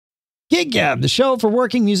Gig Gab, the show for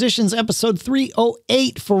working musicians, episode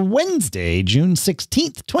 308 for Wednesday, June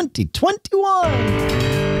 16th,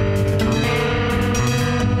 2021.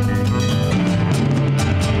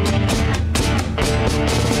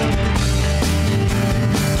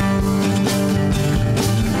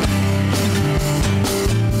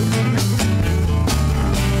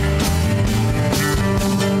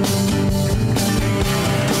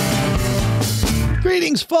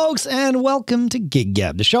 Greetings, folks, and welcome to Gig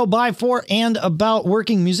Gab, the show by, for, and about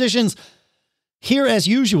working musicians. Here, as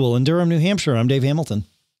usual, in Durham, New Hampshire, I'm Dave Hamilton.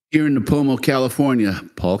 Here in Napomo, California,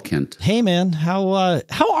 Paul Kent. Hey, man, how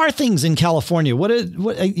are things in California? What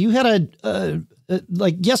you had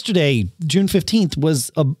like yesterday, June 15th,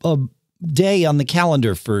 was a day on the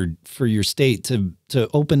calendar for your state to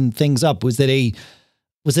open things up. Was it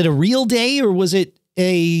a real day, or was it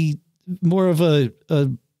a more of a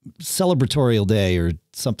celebratorial day or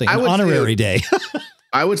something, an honorary day?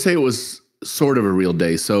 I would say it was sort of a real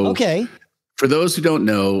day. So, okay, for those who don't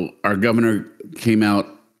know, our governor came out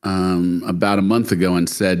about a month ago and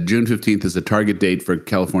said June 15th is the target date for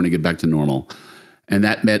California to get back to normal. And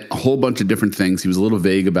that meant a whole bunch of different things. He was a little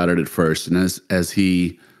vague about it at first. And as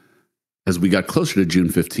we got closer to June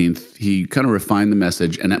 15th, he kind of refined the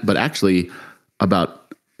message. But actually,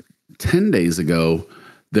 about 10 days ago,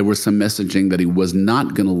 there was some messaging that he was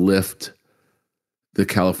not going to lift the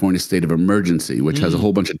California state of emergency, which has a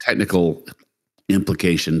whole bunch of technical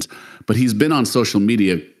implications. But he's been on social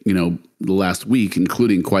media, the last week,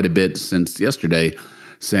 including quite a bit since yesterday,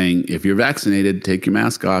 saying, if you're vaccinated, take your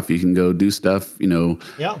mask off. You can go do stuff,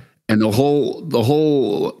 Yeah. And the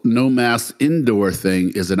whole no mask indoor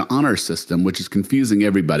thing is an honor system, which is confusing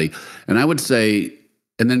everybody. And I would say,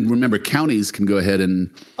 and then remember, counties can go ahead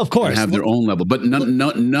and, of course, have their own level, but none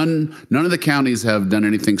of the counties have done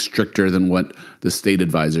anything stricter than what the state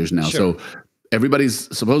advisors now. Sure. So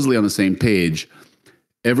everybody's supposedly on the same page.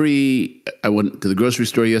 I went to the grocery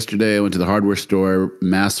store yesterday. I went to the hardware store.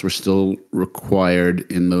 Masks were still required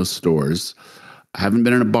in those stores. I haven't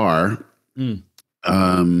been in a bar.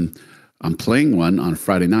 I'm playing one on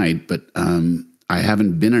Friday night, but I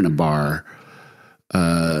haven't been in a bar.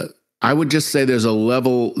 I would just say there's a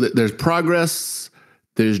level, there's progress,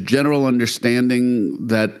 there's general understanding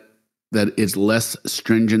that it's less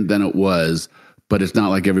stringent than it was, but it's not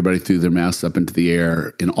like everybody threw their masks up into the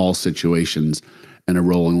air in all situations and are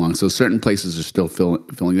rolling along. So certain places are still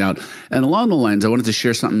filling it out. And along the lines, I wanted to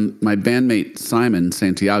share something. My bandmate, Simon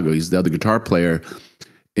Santiago, he's the other guitar player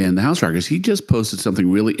in the House Rockers, he just posted something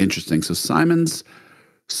really interesting. So Simon's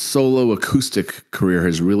solo acoustic career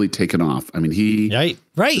has really taken off. I mean, he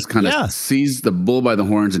just kind of sees the bull by the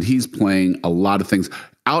horns, and he's playing a lot of things,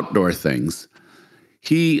 outdoor things.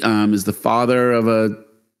 He is the father of a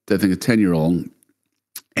 10-year-old,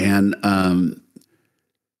 and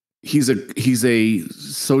he's a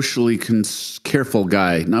socially careful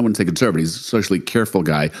guy. I wouldn't say conservative. He's a socially careful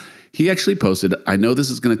guy. He actually posted, I know this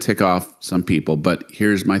is going to tick off some people, but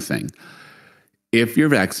here's my thing. If you're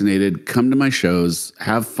vaccinated, come to my shows,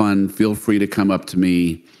 have fun, feel free to come up to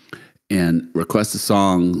me and request a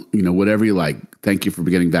song, whatever you like. Thank you for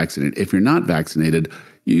getting vaccinated. If you're not vaccinated,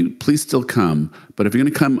 you please still come. But if you're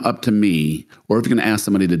going to come up to me, or if you're going to ask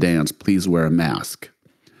somebody to dance, please wear a mask.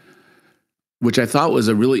 Which I thought was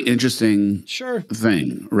a really interesting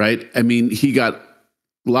thing, right? I mean, he got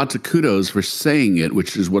lots of kudos for saying it,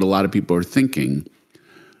 which is what a lot of people are thinking.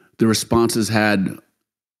 The responses had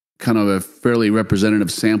kind of a fairly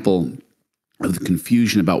representative sample of the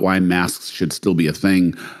confusion about why masks should still be a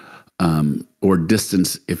thing, or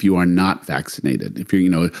distance if you are not vaccinated. If you're,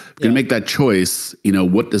 going to make that choice,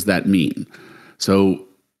 what does that mean? So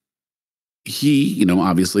he,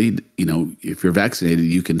 obviously, if you're vaccinated,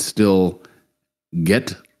 you can still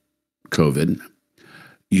get COVID.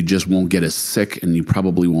 You just won't get as sick, and you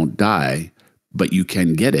probably won't die, but you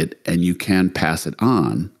can get it and you can pass it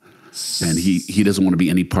on. And he doesn't want to be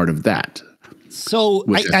any part of that. So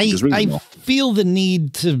I feel the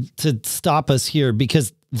need to stop us here,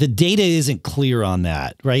 because the data isn't clear on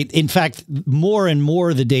that, right? In fact, more and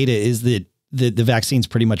more the data is that the vaccines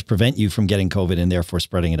pretty much prevent you from getting COVID and therefore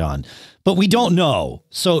spreading it on. But we don't know.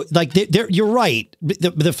 So like you're right.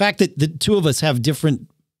 The fact that the two of us have different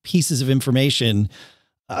pieces of information,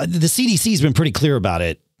 the CDC has been pretty clear about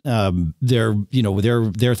it.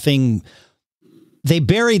 Their thing. They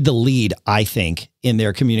buried the lead, I think, in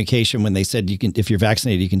their communication when they said if you're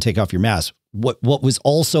vaccinated, you can take off your mask. What was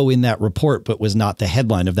also in that report, but was not the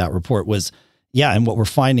headline of that report, was Yeah. And what we're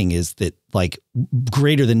finding is that like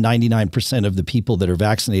greater than 99% of the people that are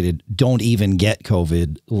vaccinated don't even get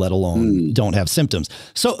COVID, let alone don't have symptoms.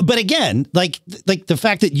 So, but again, like the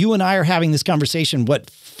fact that you and I are having this conversation,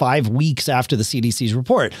 5 weeks after the CDC's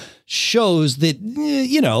report shows that,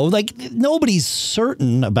 you know, like nobody's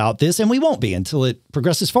certain about this, and we won't be until it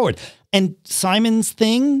progresses forward. And Simon's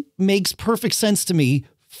thing makes perfect sense to me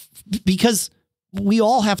because we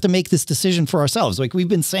all have to make this decision for ourselves. Like we've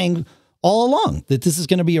been saying all along that this is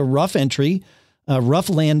going to be a rough entry, a rough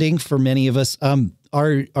landing for many of us.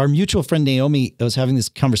 Our mutual friend Naomi, I was having this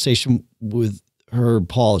conversation with her,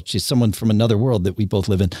 Paul. She's someone from another world that we both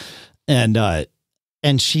live in.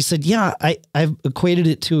 And she said, yeah, I've equated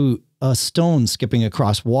it to a stone skipping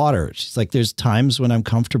across water. She's like, there's times when I'm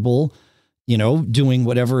comfortable, you know, doing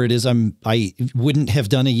whatever it is I wouldn't have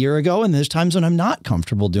done a year ago. And there's times when I'm not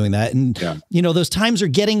comfortable doing that. And, you know, those times are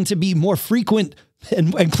getting to be more frequent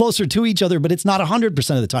and closer to each other, but it's not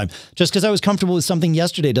 100% of the time. Just because I was comfortable with something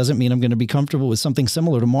yesterday doesn't mean I'm going to be comfortable with something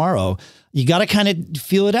similar tomorrow. You got to kind of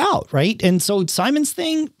feel it out, right? And so Simon's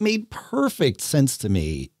thing made perfect sense to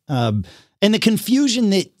me. And the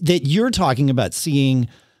confusion that you're talking about seeing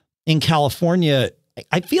in California,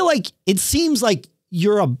 I feel like it seems like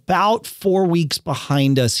you're about 4 weeks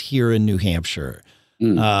behind us here in New Hampshire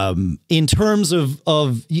in terms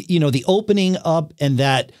of, you know, the opening up and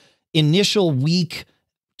that initial week,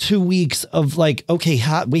 2 weeks of like, okay,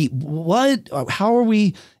 wait, what, how are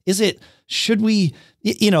we, should we,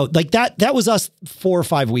 you know, like that was us 4 or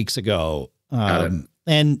 5 weeks ago.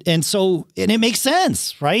 And so it makes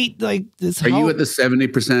sense, right? Like this. Are you at the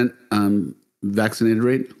 70% vaccinated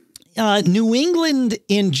rate? New England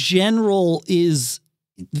in general is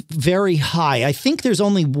very high. I think there's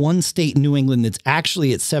only one state in New England that's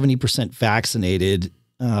actually at 70% vaccinated.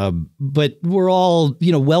 But we're all,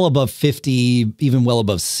 you know, well above 50, even well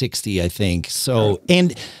above 60, I think. So,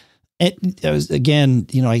 and I was, again,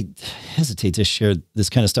 you know, I hesitate to share this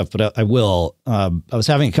kind of stuff, but I will. I was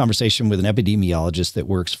having a conversation with an epidemiologist that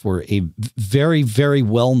works for a very, very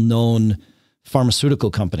well-known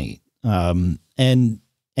pharmaceutical company.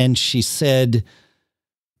 And she said,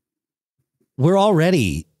 we're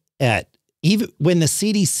already at, even when the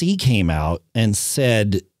CDC came out and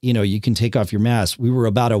said, you know, you can take off your mask, we were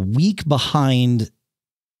about a week behind,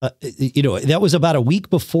 you know, that was about a week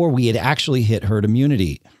before we had actually hit herd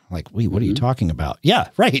immunity. Like, wait, what are you talking about? Yeah,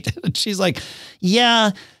 right. She's like,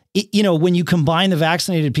 yeah, you know, when you combine the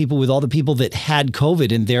vaccinated people with all the people that had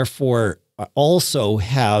COVID and therefore also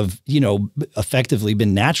have, you know, effectively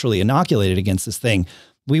been naturally inoculated against this thing,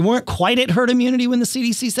 we weren't quite at herd immunity when the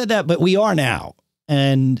CDC said that, but we are now.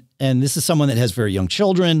 And this is someone that has very young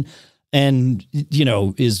children and, you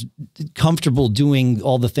know, is comfortable doing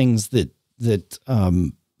all the things that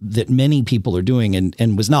many people are doing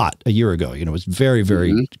and was not a year ago. You know, was very,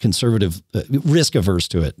 very conservative, risk averse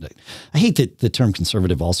to it. I hate that the term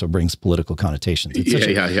conservative also brings political connotations. It's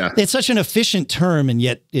it's such an efficient term, and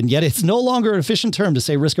yet it's no longer an efficient term to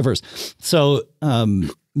say risk averse. So,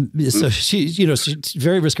 so she's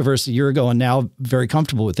very risk averse a year ago and now very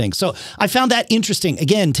comfortable with things. So I found that interesting.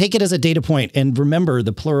 Again, take it as a data point, and remember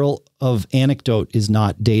the plural of anecdote is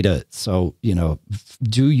not data. So, you know,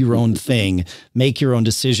 do your own thing, make your own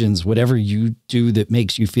decisions. Whatever you do that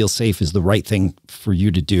makes you feel safe is the right thing for you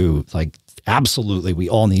to do. Like, absolutely, we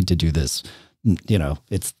all need to do this. You know,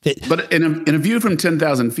 but in a view from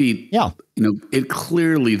 10,000 feet, you know, it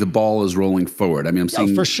clearly the ball is rolling forward. I mean, I'm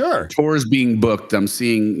seeing for sure tours being booked. I'm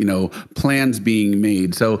seeing, you know, plans being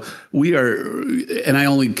made. So we are, and I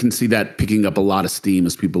only can see that picking up a lot of steam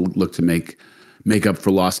as people look to make up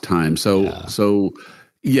for lost time. So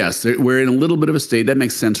yes, we're in a little bit of a state that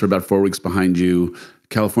makes sense. We're about 4 weeks behind you.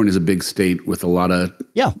 California is a big state with a lot of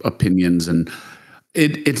opinions and.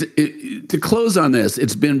 To close on this,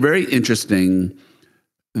 it's been very interesting,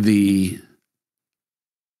 the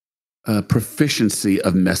proficiency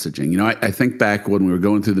of messaging. You know, I think back when we were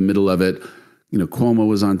going through the middle of it, you know, Cuomo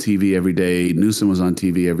was on TV every day, Newsom was on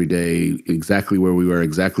TV every day, exactly where we were,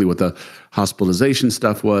 exactly what the hospitalization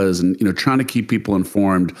stuff was, and, you know, trying to keep people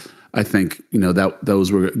informed. I think, you know, that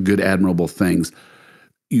those were good, admirable things.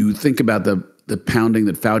 You think about the pounding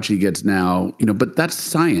that Fauci gets now, you know, but that's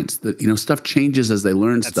science. That, you know, stuff changes as they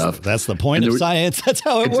learn stuff. That's the point of science. That's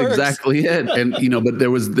how it works. Exactly it. And, you know, but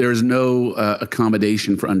there's no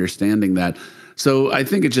accommodation for understanding that. So I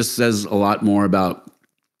think it just says a lot more about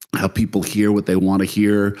how people hear what they want to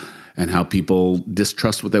hear and how people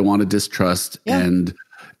distrust what they want to distrust. Yeah. And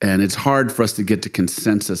it's hard for us to get to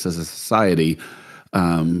consensus as a society.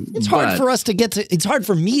 It's hard for us to get to, it's hard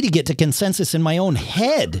for me to get to consensus in my own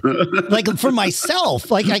head. Like for myself,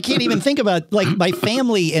 like I can't even think about like my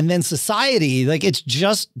family and then society. Like it's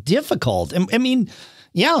just difficult. And I mean,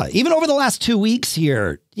 yeah, even over the last 2 weeks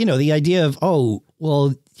here, you know, the idea of, oh,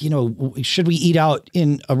 well, you know, should we eat out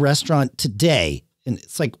in a restaurant today? And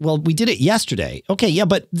it's like, well, we did it yesterday. Okay. Yeah.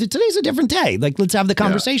 But today's a different day. Like, let's have the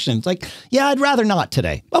conversation. It's like, yeah, I'd rather not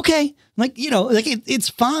today. Okay. Like, you know, like it's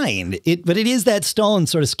fine. But it is that stone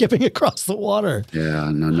sort of skipping across the water.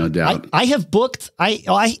 Yeah, no doubt. I have booked,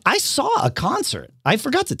 I saw a concert. I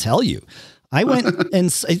forgot to tell you. I went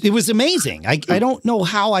and it was amazing. I don't know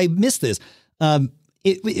how I missed this.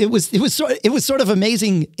 It was sort of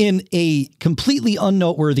amazing in a completely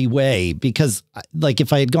unnoteworthy way, because like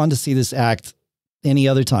if I had gone to see this act any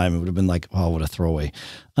other time, it would have been like, oh, what a throwaway.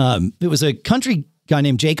 It was a country guy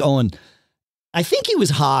named Jake Owen. I think he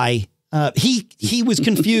was high. He was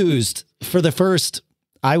confused for the first,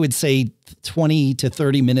 I would say 20 to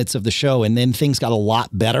 30 minutes of the show. And then things got a lot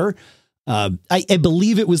better. I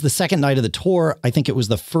believe it was the second night of the tour. I think it was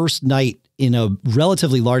the first night in a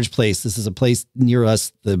relatively large place. This is a place near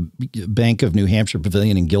us, the Bank of New Hampshire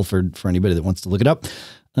Pavilion in Guilford, for anybody that wants to look it up.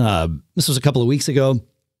 This was a couple of weeks ago.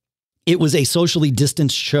 It was a socially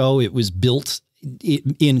distanced show. It was built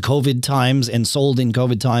in COVID times and sold in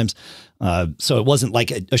COVID times. So it wasn't like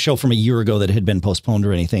a show from a year ago that had been postponed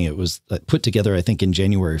or anything. It was put together, I think, in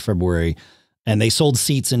January, February. And they sold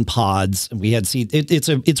seats in pods. And we had seats.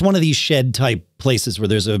 It's one of these shed type places where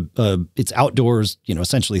there's it's outdoors, you know,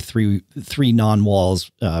 essentially three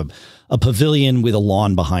non-walls, a pavilion with a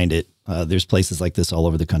lawn behind it. There's places like this all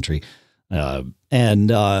over the country.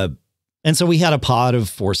 And so we had a pod of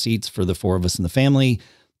 4 seats for the 4 of us in the family.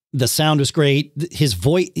 The sound was great. His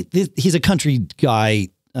voice, he's a country guy.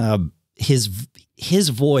 His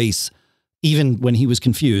voice, even when he was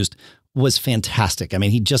confused, was fantastic. I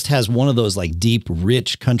mean, he just has one of those like deep,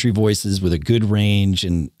 rich country voices with a good range,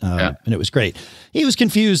 and it was great. He was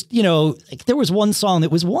confused. You know, like there was one song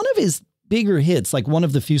that was one of his bigger hits, like one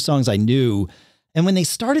of the few songs I knew. And when they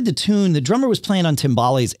started the tune, the drummer was playing on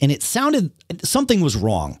timbales, and it sounded something was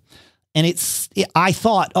wrong. And I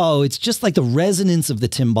thought, oh, it's just like the resonance of the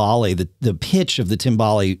timbale, the pitch of the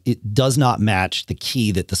timbale, it does not match the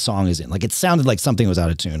key that the song is in. Like it sounded like something was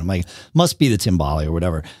out of tune. I'm like, must be the timbale or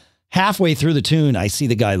whatever. Halfway through the tune, I see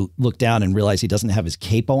the guy look down and realize he doesn't have his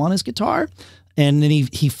capo on his guitar. And then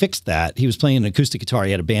he fixed that. He was playing an acoustic guitar.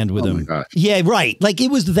 He had a band with him. My gosh. Yeah, right. Like it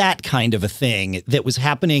was that kind of a thing that was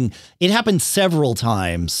happening. It happened several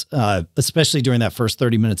times, especially during that first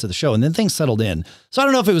 30 minutes of the show. And then things settled in. So I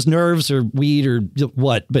don't know if it was nerves or weed or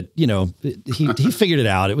what, but you know, he figured it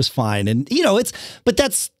out. It was fine. And you know,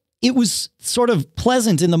 it was sort of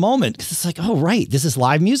pleasant in the moment, because it's like, oh, right, this is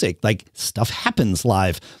live music. Like stuff happens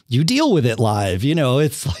live. You deal with it live. You know,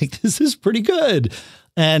 it's like, this is pretty good.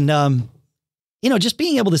 And, you know, just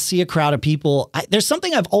being able to see a crowd of people. There's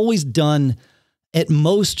something I've always done at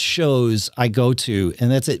most shows I go to, and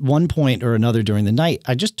that's at one point or another during the night.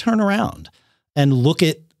 I just turn around and look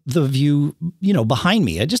at the view, you know, behind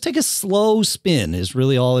me. I just take a slow spin is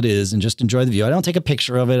really all it is, and just enjoy the view. I don't take a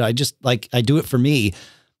picture of it. I just I do it for me.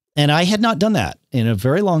 And I had not done that in a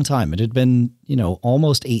very long time. It had been, you know,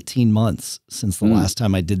 almost 18 months since the last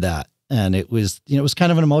time I did that. And it was, you know, it was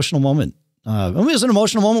kind of an emotional moment. It was an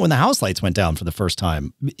emotional moment when the house lights went down for the first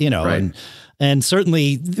time, you know, right. and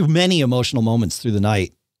certainly many emotional moments through the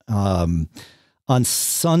night. On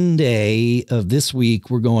Sunday of this week,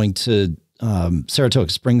 we're going to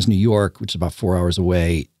Saratoga Springs, New York, which is about 4 hours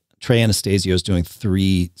away. Trey Anastasio is doing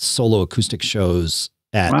 3 solo acoustic shows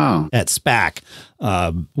at SPAC,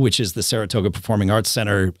 which is the Saratoga Performing Arts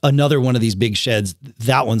Center. Another one of these big sheds.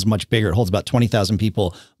 That one's much bigger. It holds about 20,000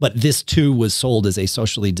 people. But this too was sold as a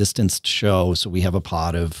socially distanced show. So we have a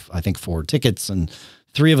pod of, I think, 4 tickets, and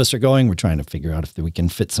 3 of us are going. We're trying to figure out if we can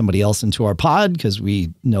fit somebody else into our pod, because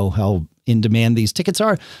we know how in demand these tickets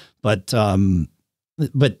are. But you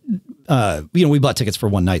know, we bought tickets for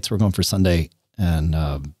one night, so we're going for Sunday.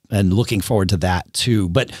 And looking forward to that too.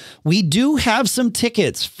 But we do have some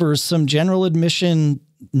tickets for some general admission,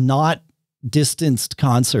 not distanced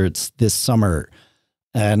concerts this summer.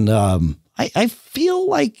 And I feel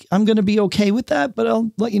like I'm going to be okay with that, but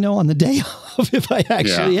I'll let you know on the day of if I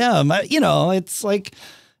actually am. You know, it's like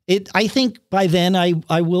I think by then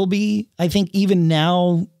I will be. I think even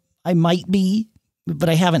now I might be, but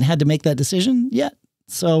I haven't had to make that decision yet.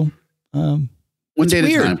 So one day at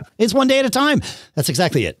a time. It's one day at a time. That's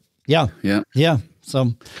exactly it. Yeah. Yeah. Yeah.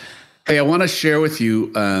 So, hey, I want to share with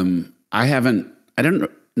you. I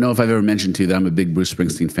don't know if I've ever mentioned to you that I'm a big Bruce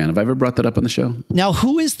Springsteen fan. Have I ever brought that up on the show? Now,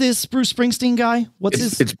 who is this Bruce Springsteen guy?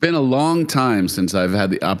 It's been a long time since I've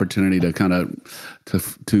had the opportunity to kind of to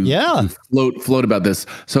float about this.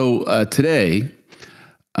 So today,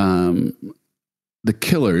 the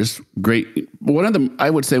Killers, I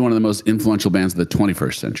would say one of the most influential bands of the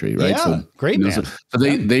 21st century, right? Yeah, so, great band. So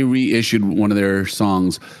they reissued one of their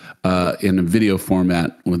songs in a video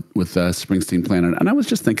format with Springsteen playing it. And I was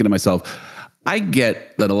just thinking to myself, I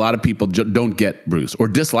get that a lot of people don't get Bruce or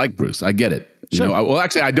dislike Bruce. I get it. Sure. Well,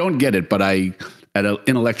 actually, I don't get it, but at an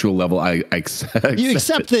intellectual level, I accept you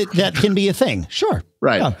accept that can be a thing. Sure.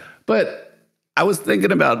 Right. Yeah. But I was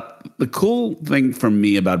thinking about the cool thing for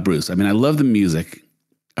me about Bruce. I mean, I love the music,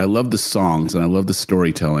 I love the songs, and I love the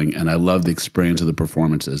storytelling, and I love the experience of the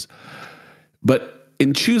performances. But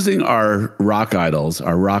in choosing our rock idols,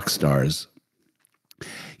 our rock stars,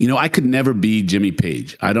 I could never be Jimmy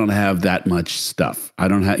Page. I don't have that much stuff. I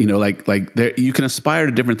don't have, you can aspire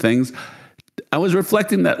to different things. I was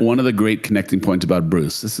reflecting that one of the great connecting points about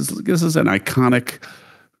Bruce, this is an iconic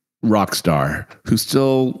rock star who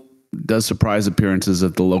still does surprise appearances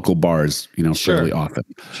at the local bars, fairly often.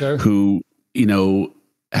 Sure. Who,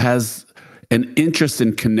 has an interest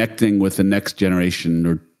in connecting with the next generation,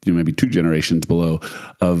 or maybe two generations below,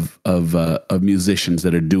 of musicians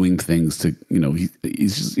that are doing things to,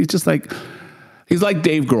 he's like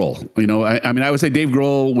Dave Grohl. I mean, I would say Dave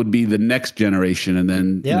Grohl would be the next generation, and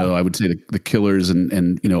then I would say the Killers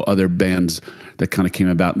and other bands that kind of came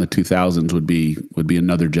about in the 2000s would be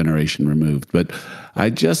another generation removed. But I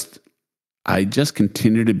just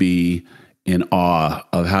continue to be in awe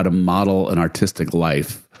of how to model an artistic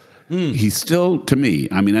life. He's still, to me,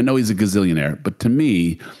 I mean, I know he's a gazillionaire, but to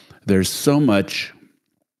me, there's so much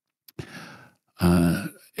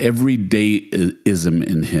everydayism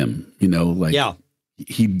in him,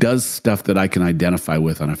 he does stuff that I can identify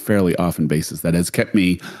with on a fairly often basis that has kept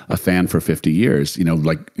me a fan for 50 years,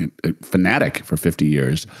 like a fanatic for 50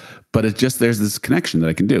 years. But it's just, there's this connection that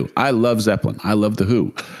I can do. I love Zeppelin. I love The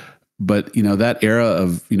Who. But, that era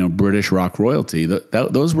of, British rock royalty,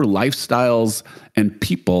 those were lifestyles and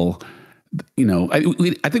people, I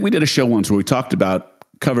think we did a show once where we talked about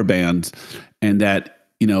cover bands, and that,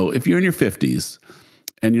 if you're in your 50s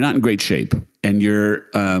and you're not in great shape, and you're,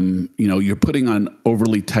 you're putting on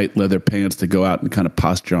overly tight leather pants to go out and kind of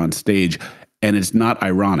posture on stage, and it's not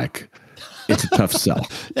ironic, it's a tough sell,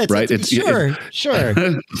 right? Sure.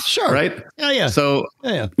 Right? Yeah. So,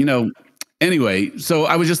 anyway, so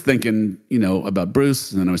I was just thinking, about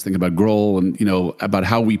Bruce, and then I was thinking about Grohl, and, about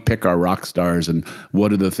how we pick our rock stars and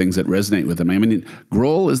what are the things that resonate with them. I mean,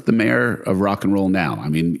 Grohl is the mayor of rock and roll now. I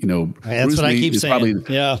mean, that's Bruce what I keep saying.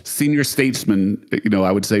 Probably senior statesman,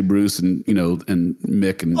 I would say Bruce and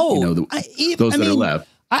Mick and, those that are left.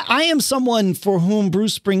 I am someone for whom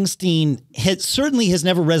Bruce Springsteen certainly has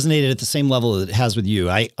never resonated at the same level that it has with you.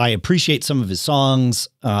 I appreciate some of his songs.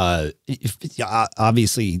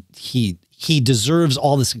 Obviously, he deserves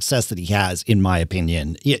all the success that he has, in my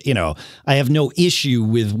opinion. I have no issue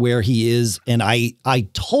with where he is, and I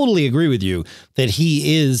totally agree with you that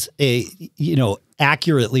he is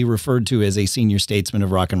accurately referred to as a senior statesman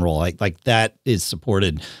of rock and roll. Like that is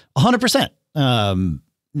supported 100%.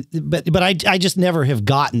 But I just never have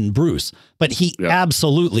gotten Bruce, but he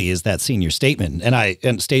absolutely is that senior statesman, and I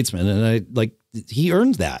like, he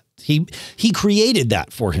earned that. He created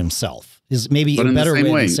that for himself, is maybe a better way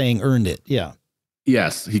than saying earned it. Yeah.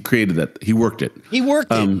 Yes. He created that. He worked it.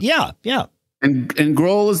 it. Yeah. And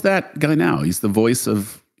Grohl is that guy now. He's the voice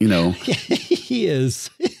of, He is.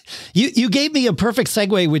 You gave me a perfect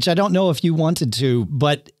segue, which I don't know if you wanted to,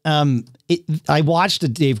 but I watched a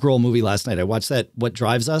Dave Grohl movie last night. I watched that What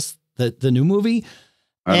Drives Us, the new movie.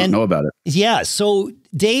 I don't know about it. Yeah. So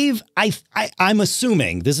Dave, I'm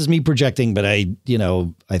assuming, this is me projecting, but I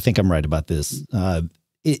think I'm right about this.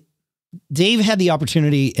 Dave had the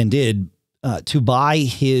opportunity and did to buy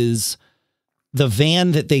the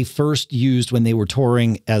van that they first used when they were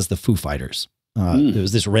touring as the Foo Fighters. There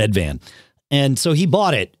was this red van. And so he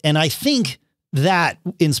bought it. And I think that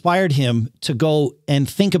inspired him to go and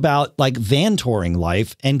think about like van touring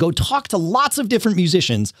life and go talk to lots of different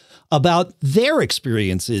musicians about their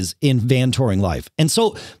experiences in van touring life. And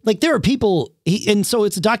so like there are people, and so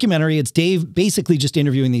it's a documentary. It's Dave basically just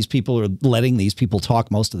interviewing these people or letting these people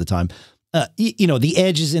talk most of the time. The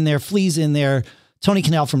Edge is in there, Flea's in there, Tony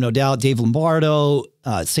Canal from No Doubt, Dave Lombardo,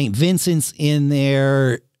 St. Vincent's in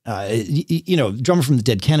there. Drummer from the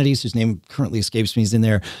Dead Kennedys, whose name currently escapes me, is in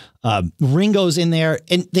there. Ringo's in there,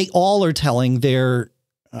 and they all are telling their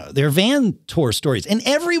van tour stories. And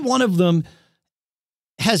every one of them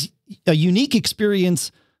has a unique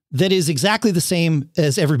experience that is exactly the same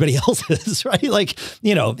as everybody else's, right? Like,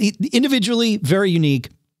 you know, individually very unique.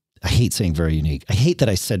 I hate saying very unique. I hate that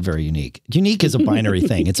I said very unique. Unique is a binary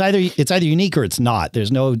thing. It's either unique or it's not.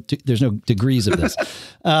 There's no degrees of this.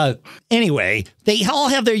 Anyway, they all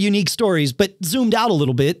have their unique stories, but zoomed out a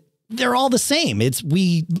little bit, they're all the same.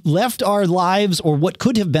 We left our lives, or what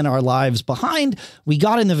could have been our lives, behind. We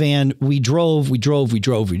got in the van. We drove. We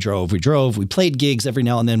played gigs every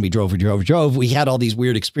now and then. We drove. We had all these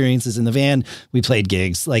weird experiences in the van. We played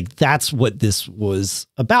gigs. Like, that's what this was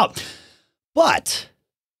about. But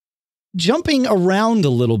jumping around a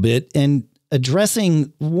little bit and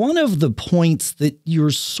addressing one of the points that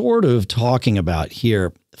you're sort of talking about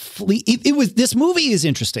here, this movie is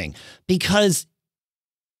interesting because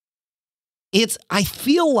I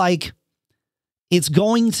feel like it's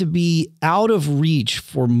going to be out of reach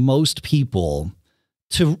for most people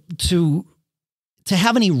to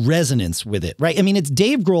have any resonance with it, right? I mean, it's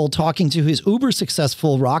Dave Grohl talking to his uber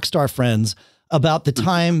successful rock star friends about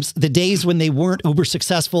the days when they weren't uber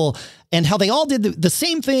successful and how they all did the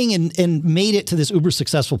same thing and made it to this uber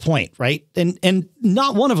successful point, right? And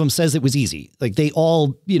not one of them says it was easy. Like, they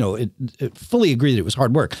all, you know, fully agree that it was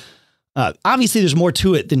hard work. Obviously, there's more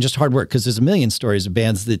to it than just hard work, because there's a million stories of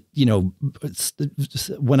bands that, you know,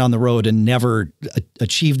 went on the road and never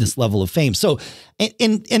achieved this level of fame. So,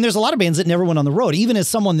 and there's a lot of bands that never went on the road. Even as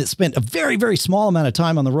someone that spent a very, very small amount of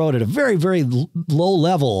time on the road at a very, very low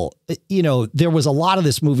level, you know, there was a lot of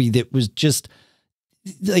this movie that was just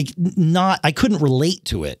like I couldn't relate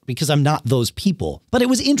to it because I'm not those people. But it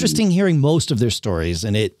was interesting hearing most of their stories,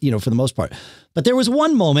 and it, you know, for the most part. But there was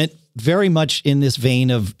one moment very much in this vein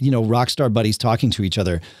of, you know, rock star buddies talking to each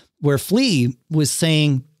other, where Flea was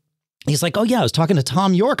saying, he's like, oh yeah, I was talking to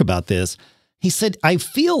Tom York about this. He said, I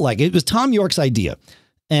feel like it was Tom York's idea.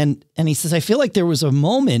 And he says, I feel like there was a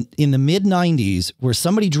moment in the mid 90s where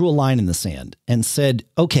somebody drew a line in the sand and said,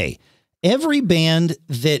 okay, every band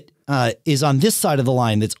that is on this side of the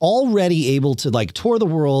line that's already able to like tour the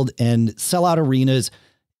world and sell out arenas,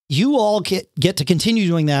 you all get to continue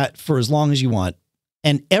doing that for as long as you want.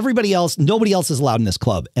 And everybody else, nobody else is allowed in this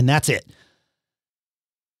club. And that's it.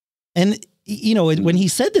 And, you know, when he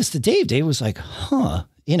said this to Dave was like, huh,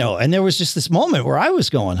 you know, and there was just this moment where I was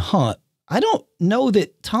going, huh, I don't know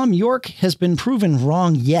that Tom York has been proven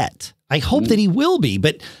wrong yet. I hope that he will be,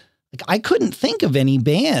 but like, I couldn't think of any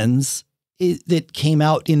bands that came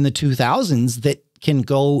out in the 2000s that can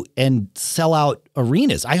go and sell out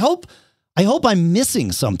arenas. I hope I'm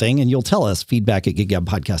missing something, and you'll tell us,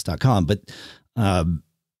 feedback@giggabpodcast.com. But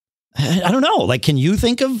I don't know. Like, can you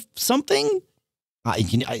think of something?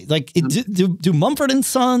 Do Mumford &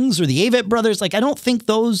 Sons or the Avett Brothers? Like, I don't think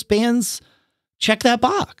those bands check that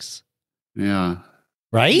box. Yeah.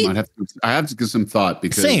 Right? I have to give some thought,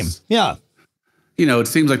 because same. Yeah. You know, it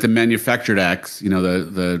seems like the manufactured acts, you know,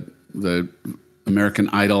 the American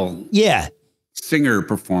Idol singer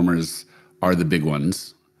performers are the big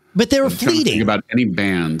ones. But they were fleeting. Think about any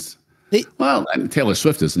bands. Well, and Taylor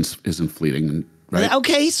Swift isn't fleeting, right?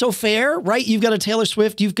 Okay, so fair, right? You've got a Taylor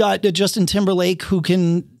Swift, you've got a Justin Timberlake, who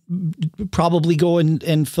can probably go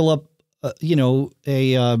and fill up, you know,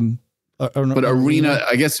 but arena,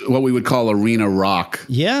 I guess what we would call arena rock.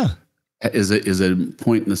 Yeah. Is a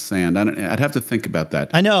point in the sand. I'd have to think about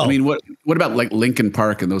that. I know. I mean, what about like Linkin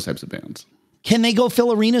Park and those types of bands? Can they go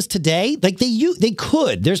fill arenas today? Like they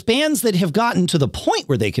could. There's bands that have gotten to the point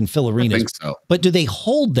where they can fill arenas. I think so. But do they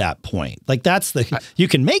hold that point? Like, that's you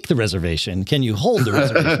can make the reservation. Can you hold the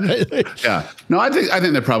reservation? Yeah. No, I think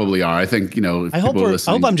they probably are. I think, you know, I hope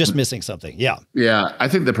I'm just missing something. Yeah. Yeah, I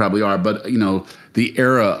think they probably are. But, you know, the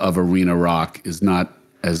era of arena rock is not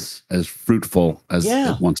as fruitful as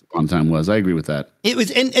once upon a time was. I agree with that. It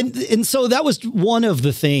was, and so that was one of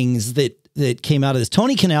the things that came out of this.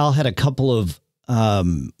 Tony Kanal had a couple of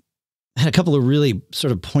really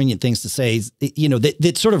sort of poignant things to say, you know,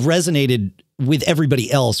 that sort of resonated with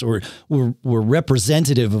everybody else, or were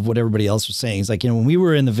representative of what everybody else was saying. He's like, you know, when we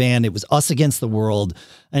were in the van, it was us against the world.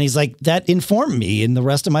 And he's like, that informed me in the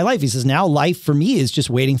rest of my life. He says, now life for me is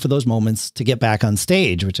just waiting for those moments to get back on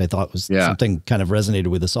stage, which I thought was something kind of resonated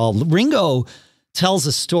with us all. Ringo tells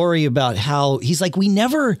a story about how he's like,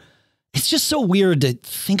 it's just so weird to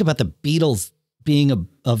think about the Beatles being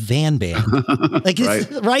a van band, like,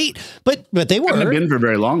 right? But they were. Haven't been for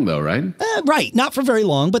very long though, right? Right, not for very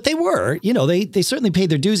long, but they were. You know, they certainly paid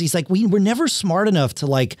their dues. He's like, we were never smart enough to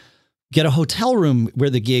like get a hotel room where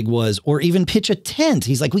the gig was, or even pitch a tent.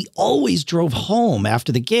 He's like, we always drove home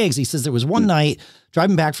after the gigs. He says there was one night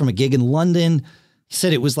driving back from a gig in London. He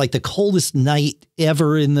said it was like the coldest night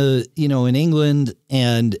ever in England,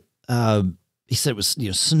 and he said it was, you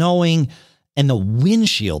know, snowing. and the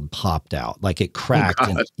windshield popped out, like it cracked. Oh,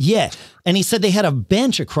 and, yeah. And he said they had a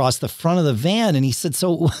bench across the front of the van. And he said,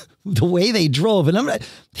 so the way they drove, and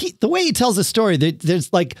the way he tells the story, there's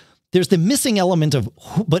the missing element of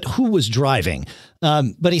who was driving.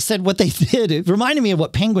 But he said what they did, it reminded me of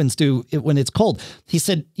what penguins do when it's cold. He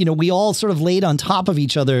said, we all sort of laid on top of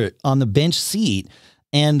each other on the bench seat.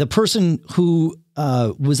 And the person who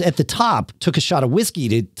was at the top took a shot of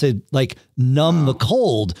whiskey to like numb the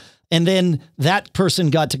cold. And then that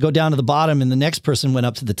person got to go down to the bottom, and the next person went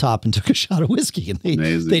up to the top and took a shot of whiskey. And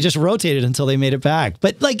they just rotated until they made it back.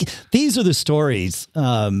 But like, these are the stories.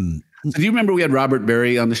 So do you remember we had Robert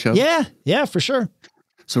Berry on the show? Yeah, for sure.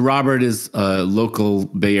 So Robert is a local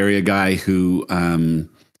Bay Area guy who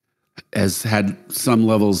has had some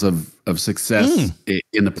levels of success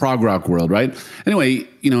in the prog rock world, right? Anyway,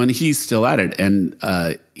 and he's still at it. And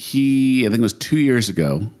he, I think it was 2 years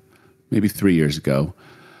ago, maybe 3 years ago,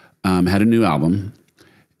 had a new album,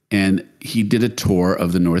 and he did a tour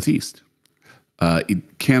of the Northeast,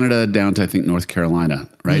 Canada down to, I think, North Carolina,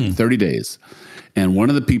 right? 30 days. And one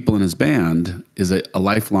of the people in his band is a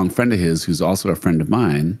lifelong friend of his, who's also a friend of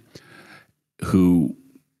mine, who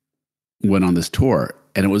went on this tour.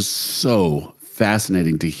 And it was so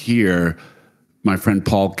fascinating to hear my friend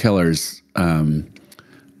Paul Keller's, how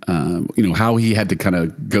he had to kind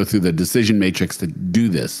of go through the decision matrix to do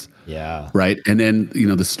this. Yeah. Right. And then,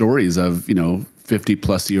 the stories of,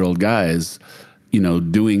 50-plus-year-old guys,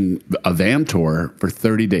 doing a van tour for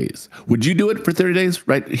 30 days. Would you do it for 30 days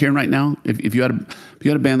right here and right now? If you had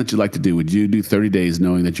a band that you'd like to do, would you do 30 days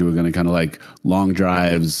knowing that you were going to kind of like long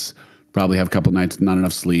drives, probably have a couple nights, not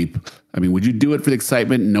enough sleep? I mean, would you do it for the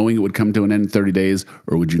excitement, knowing it would come to an end in 30 days,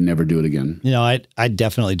 or would you never do it again? I'd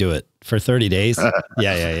definitely do it for 30 days.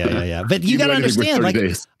 Yeah. But you got to understand, like,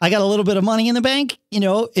 I got a little bit of money in the bank.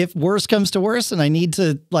 If worse comes to worse and I need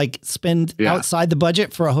to like spend outside the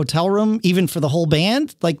budget for a hotel room, even for the whole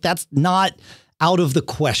band, like that's not out of the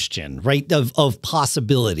question, right? Of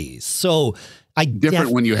possibilities. So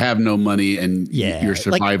different when you have no money and your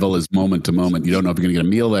survival is moment to moment. You don't know if you're going to get a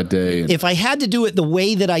meal that day. If I had to do it the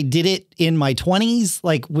way that I did it in my 20s,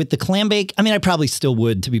 like with the clam bake, I mean, I probably still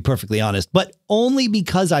would, to be perfectly honest, but only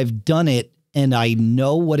because I've done it and I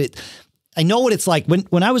know what it's like.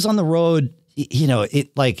 When I was on the road,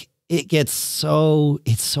 it gets so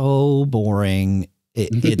boring.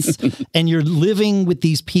 And you're living with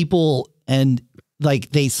these people, and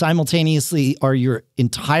like they simultaneously are your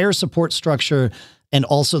entire support structure and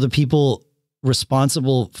also the people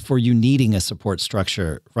responsible for you needing a support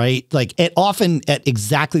structure, right? Like often at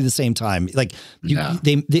exactly the same time, like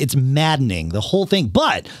it's maddening, the whole thing.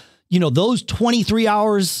 But those 23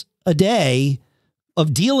 hours a day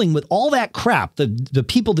of dealing with all that crap, the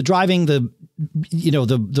people, the driving, the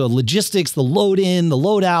logistics, the load in, the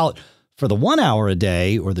load out, for the 1 hour a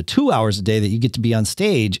day or the 2 hours a day that you get to be on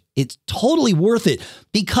stage, it's totally worth it.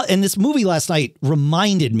 And this movie last night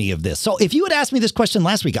reminded me of this. So if you had asked me this question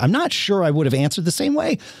last week, I'm not sure I would have answered the same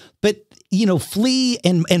way. But, Flea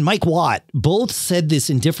and Mike Watt both said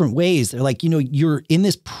this in different ways. They're like, you're in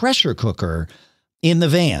this pressure cooker in the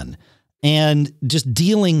van and just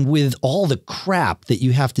dealing with all the crap that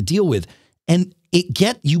you have to deal with. And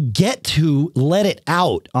you get to let it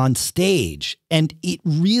out on stage, and it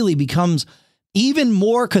really becomes even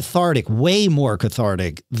more cathartic, way more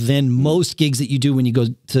cathartic than most gigs that you do when you go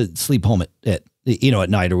to sleep home at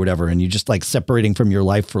night or whatever, and you're just like separating from your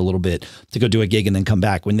life for a little bit to go do a gig and then come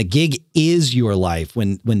back. When the gig is your life,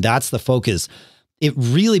 when that's the focus, it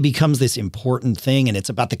really becomes this important thing, and it's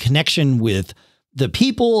about the connection with the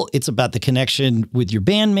people, it's about the connection with your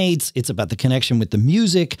bandmates, it's about the connection with the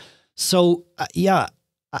music. So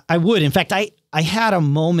I would. In fact, I had a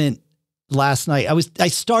moment last night. I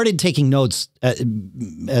started taking notes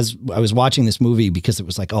as I was watching this movie, because it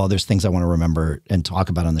was like, oh, there's things I want to remember and talk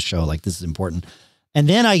about on the show. Like, this is important. And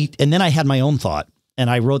then I had my own thought, and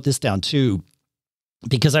I wrote this down too,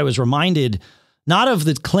 because I was reminded not of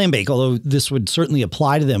the clam bake, although this would certainly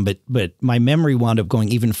apply to them, but my memory wound up going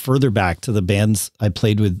even further back to the bands I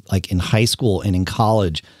played with, like in high school and in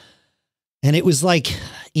college. And it was like,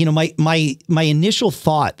 my initial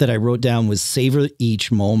thought that I wrote down was savor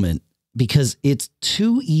each moment, because it's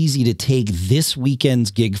too easy to take this weekend's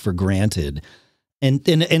gig for granted.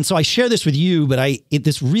 And so I share this with you, but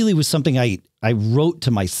this really was something I wrote to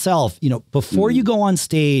myself, before you go on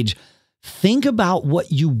stage, think about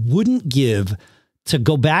what you wouldn't give to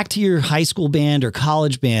go back to your high school band or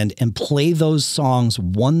college band and play those songs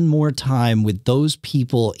one more time with those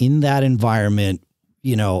people in that environment.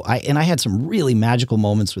 I had some really magical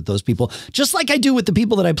moments with those people, just like I do with the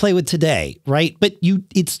people that I play with today, right? But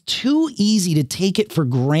it's too easy to take it for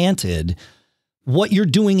granted. what you're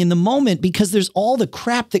doing in the moment, because there's all the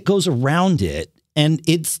crap that goes around it. And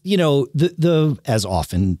it's, you know, as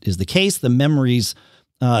often is the case, the memories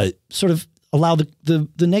sort of allow the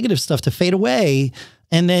negative stuff to fade away.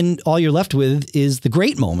 And then all you're left with is the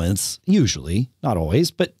great moments, usually, not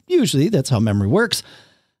always, but usually that's how memory works.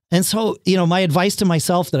 And so, you know, my advice to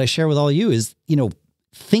myself that I share with all you is, you know,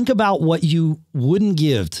 think about what you wouldn't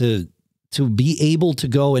give to be able to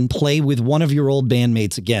go and play with one of your old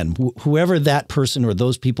bandmates again, whoever that person or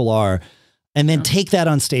those people are, and then take that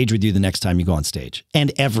on stage with you the next time you go on stage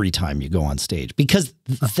and every time you go on stage, because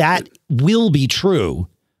that will be true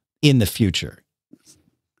in the future.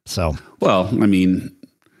 So, well, I mean,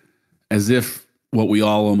 as if what we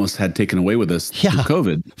all almost had taken away with us through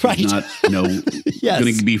COVID, right? Not, you know,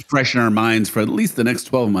 going to be fresh in our minds for at least the next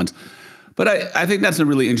 12 months. But I think that's a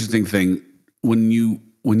really interesting thing when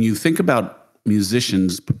you think about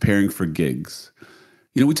musicians preparing for gigs.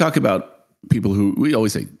 You know, we talk about people who we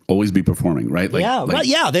always say always be performing, right? Like,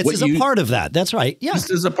 this is a part of that. That's right. Yeah, this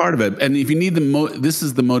is a part of it. And if you need this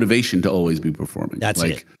is the motivation to always be performing. That's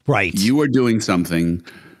like, it. Right. You are doing something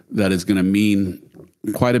that is going to mean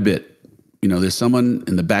quite a bit. You know, there's someone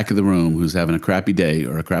in the back of the room who's having a crappy day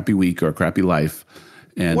or a crappy week or a crappy life.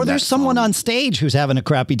 Or there's someone on stage who's having a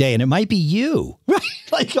crappy day, and it might be you, right?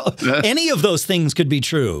 Like any of those things could be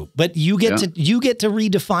true, but you get to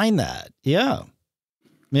redefine that. Yeah.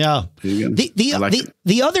 Yeah.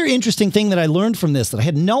 The other interesting thing that I learned from this that I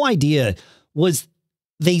had no idea was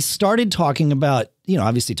they started talking about, you know,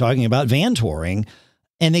 obviously talking about van touring,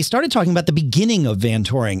 and they started talking about the beginning of van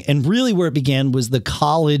touring, and really where it began was the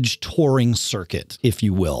college touring circuit, if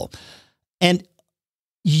you will. And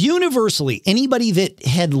universally, anybody that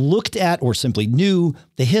had looked at or simply knew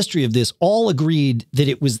the history of this all agreed that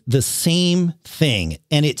it was the same thing.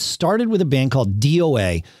 And it started with a band called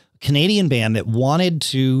DOA, a Canadian band that wanted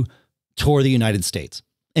to tour the United States.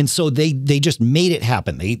 And so they just made it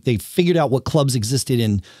happen. They figured out what clubs existed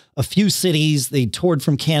in a few cities. They toured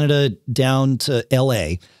from Canada down to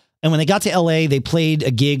LA. And when they got to LA, they played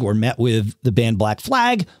a gig or met with the band Black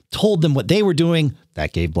Flag, told them what they were doing.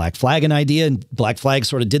 That gave Black Flag an idea, and Black Flag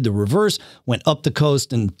sort of did the reverse, went up the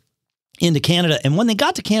coast and into Canada. And when they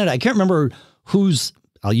got to Canada, I can't remember whose,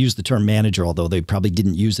 I'll use the term manager, although they probably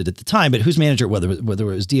didn't use it at the time, but whose manager, whether it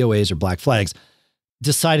was DOA's or Black Flag's,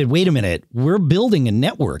 decided, wait a minute, we're building a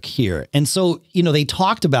network here. And so, you know, they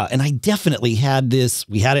talked about, and I definitely had this,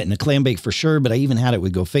 we had it in a clam bake for sure, but I even had it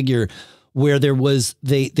with Go Figure, where there was,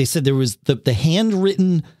 they said there was the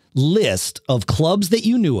handwritten list of clubs that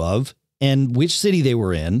you knew of and which city they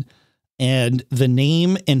were in and the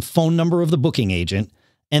name and phone number of the booking agent.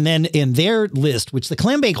 And then in their list, which the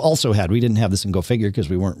clam bake also had, we didn't have this in Go Figure because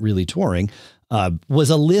we weren't really touring, was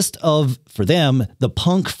a list of, for them, the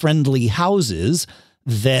punk friendly houses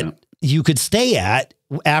that you could stay at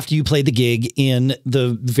after you played the gig in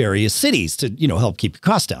the various cities to, you know, help keep your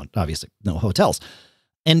costs down. Obviously, no hotels.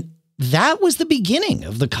 And that was the beginning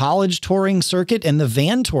of the college touring circuit and the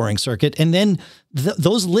van touring circuit. And then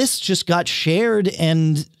those lists just got shared.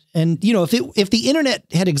 And you know, if the internet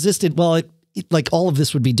had existed, well, like all of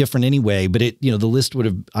this would be different anyway, but you know, the list would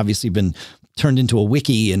have obviously been turned into a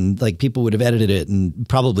wiki and like people would have edited it, and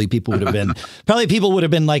probably people would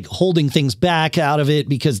have been like holding things back out of it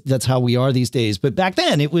because that's how we are these days. But back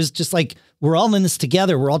then it was just like, we're all in this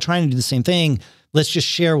together. We're all trying to do the same thing. Let's just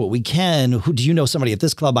share what we can. Who do you know somebody at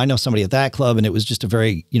this club? I know somebody at that club. And it was just a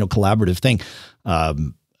very, you know, collaborative thing.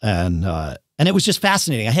 And it was just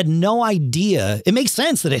fascinating. I had no idea. It makes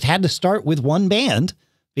sense that it had to start with one band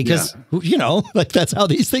because, you know, like that's how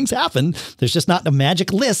these things happen. There's just not a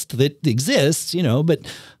magic list that exists, you know, but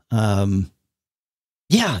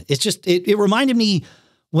yeah, it's just, it reminded me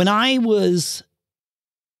when I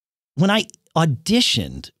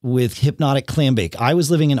auditioned with Hypnotic Clambake. I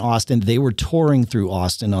was living in Austin. They were touring through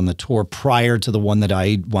Austin on the tour prior to the one that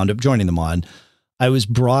I wound up joining them on. I was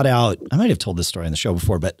brought out. I might have told this story on the show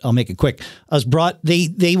before, but I'll make it quick. I was brought,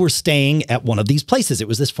 they were staying at one of these places. It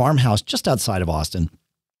was this farmhouse just outside of Austin.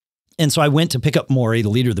 And so I went to pick up Maury, the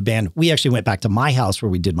leader of the band. We actually went back to my house where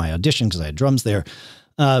we did my audition because I had drums there.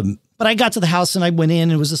 But I got to the house and I went in,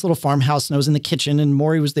 and it was this little farmhouse, and I was in the kitchen, and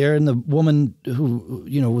Maury was there, and the woman who,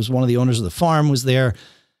 you know, was one of the owners of the farm was there.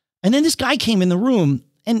 And then this guy came in the room,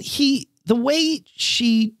 and the way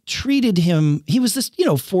she treated him, he was this, you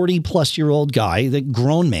know, 40-plus-year-old guy, the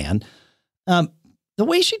grown man. The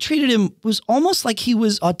way she treated him was almost like he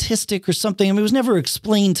was autistic or something. I mean, it was never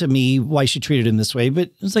explained to me why she treated him this way, but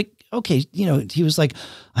it was like, okay, you know, he was like,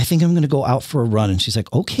 I think I'm going to go out for a run. And she's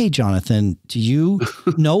like, okay, Jonathan, do you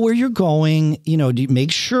know where you're going? You know, do you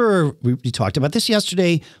make sure, we talked about this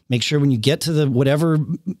yesterday, make sure when you get to the whatever,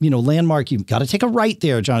 you know, landmark, you've got to take a right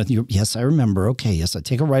there, Jonathan. Yes, I remember. Okay, yes, I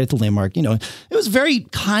take a right at the landmark. You know, it was a very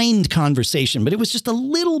kind conversation, but it was just a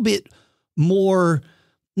little bit more,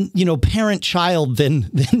 you know, parent-child than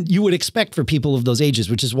you would expect for people of those ages,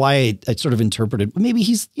 which is why I sort of interpreted maybe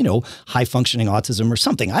he's, you know, high-functioning autism or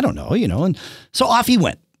something. I don't know, you know. And so off he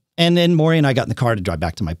went. And then Maury and I got in the car to drive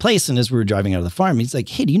back to my place. And as we were driving out of the farm, he's like,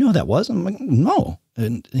 hey, do you know who that was? I'm like, no.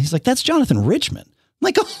 And he's like, that's Jonathan Richman. I'm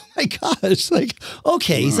like, oh my gosh. Like,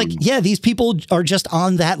 okay. He's like, yeah, these people are just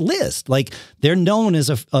on that list. Like, they're known as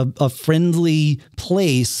a friendly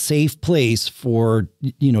place, safe place for,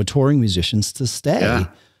 you know, touring musicians to stay. Yeah.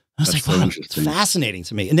 I was like, wow, it's fascinating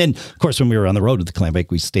to me. And then, of course, when we were on the road with the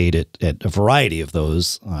Clambake, we stayed at a variety of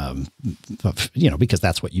those, you know, because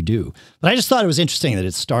that's what you do. But I just thought it was interesting that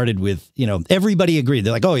it started with, you know, everybody agreed.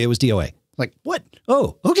 They're like, oh, it was DOA. Like, what?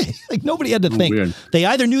 Oh, okay. Like, nobody had to think. Weird. They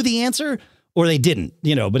either knew the answer or they didn't,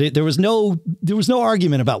 you know, but there was no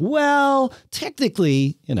argument about, well,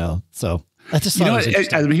 technically, you know. So I just thought, you know,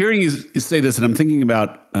 I'm hearing you say this, and I'm thinking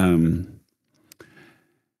about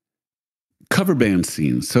cover band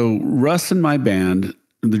scene. So Russ in my band,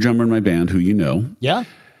 the drummer in my band, who you know, yeah,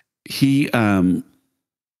 he and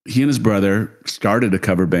his brother started a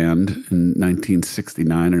cover band in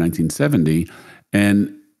 1969 or 1970,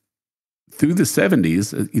 and through the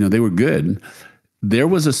 70s, you know, they were good. There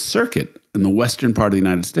was a circuit in the western part of the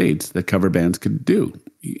United States that cover bands could do.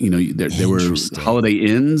 You know, there were Holiday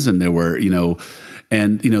Inns, and there were, you know,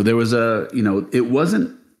 and, you know, there was a, you know, it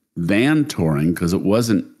wasn't van touring because it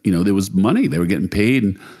wasn't, you know, there was money. They were getting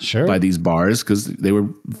paid by these bars because they were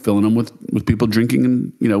filling them with people drinking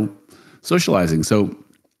and, you know, socializing. So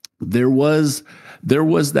there was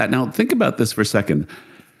that. Now think about this for a second.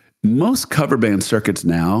 Most cover band circuits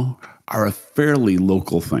now are a fairly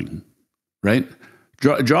local thing, right?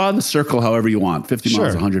 Draw the circle however you want, 50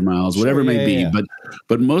 miles, 100 miles, whatever it may be. Yeah.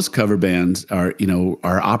 But most cover bands are, you know,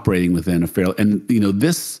 are operating within a fair, and, you know,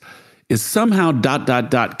 this is somehow ...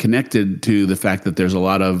 connected to the fact that there's a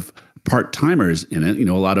lot of part-timers in it, you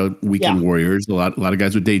know, a lot of weekend warriors, a lot of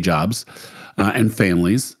guys with day jobs and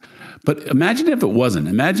families. But imagine if it wasn't.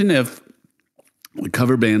 Imagine if the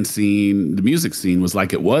cover band scene, the music scene was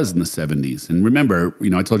like it was in the 70s. And remember, you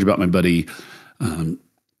know, I told you about my buddy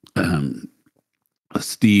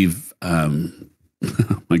Steve,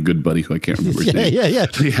 my good buddy who I can't remember his name. Yeah.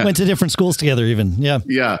 Went to different schools together even.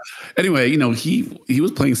 Yeah. Anyway, you know, he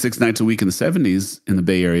was playing 6 nights a week in the 70s in the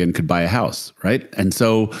Bay Area and could buy a house, right? And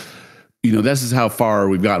so, you know, this is how far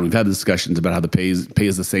we've gotten. We've had discussions about how the pay is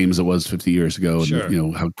the same as it was 50 years ago, and you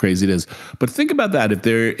know, how crazy it is. But think about that.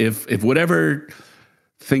 If whatever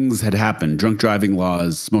things had happened, drunk driving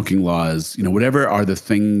laws, smoking laws, you know, whatever are the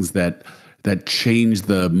things that changed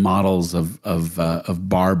the models of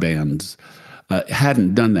bar bands,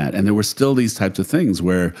 hadn't done that, and there were still these types of things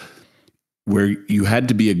where you had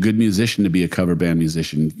to be a good musician to be a cover band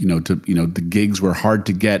musician. You know, the gigs were hard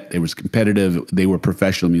to get. It was competitive. They were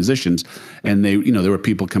professional musicians, and there were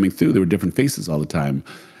people coming through. There were different faces all the time.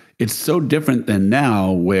 It's so different than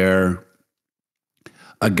now, where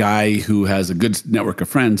a guy who has a good network of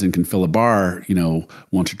friends and can fill a bar, you know,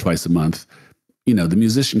 once or twice a month, you know, the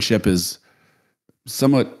musicianship is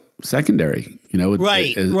somewhat secondary, you know.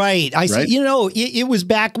 Right. I see. You know, it was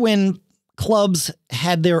back when clubs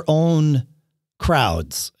had their own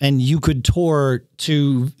crowds and you could tour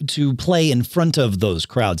to play in front of those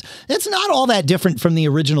crowds. It's not all that different from the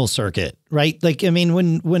original circuit, right? Like, I mean,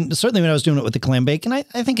 when certainly when I was doing it with the Clambake, and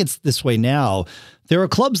I think it's this way now, there are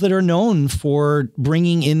clubs that are known for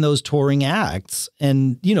bringing in those touring acts,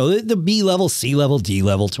 and, you know, the B level, C level, D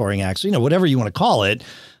level touring acts, you know, whatever you want to call it,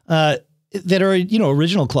 that are, you know,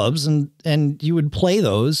 original clubs, and you would play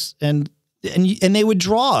those, and they would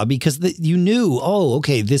draw because you knew, oh,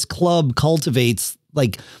 okay, this club cultivates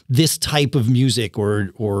like this type of music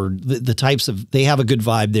or the types of, they have a good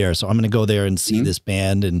vibe there. So I'm going to go there and see this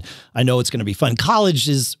band, and I know it's going to be fun.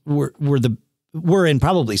 Colleges were and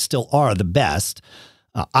probably still are the best,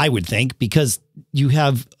 I would think, because you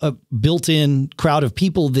have a built-in crowd of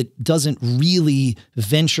people that doesn't really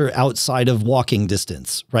venture outside of walking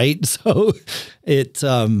distance, right? So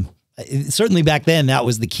certainly back then that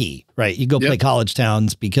was the key, right? You go play college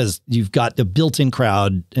towns because you've got the built-in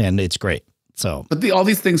crowd, and it's great. So, but all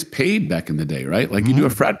these things paid back in the day, right? Like you do a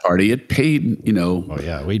frat party, it paid, you know. Oh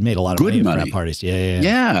yeah, we'd made a lot of money at frat parties.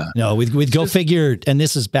 Yeah. No, we'd go figure, and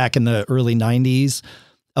this is back in the early 90s.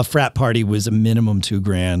 A frat party was a minimum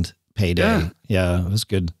 $2,000 payday. Yeah, it was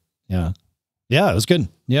good. Yeah. Yeah, it was good.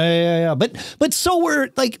 Yeah. But so were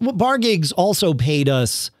like bar gigs also paid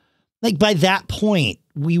us. Like by that point,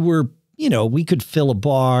 we were, we could fill a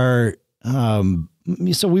bar.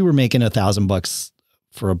 So we were making $1,000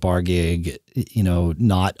 for a bar gig, in the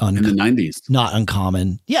 90s, not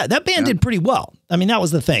uncommon. Yeah, that band did pretty well. I mean, that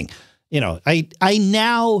was the thing. I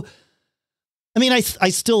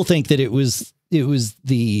still think that it was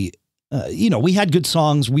the. We had good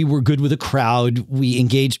songs. We were good with a crowd. We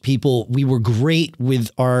engaged people. We were great with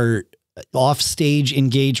our offstage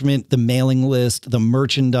engagement, the mailing list, the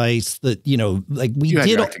merchandise, we did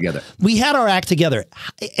our act together. We had our act together.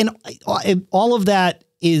 And all of that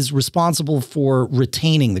is responsible for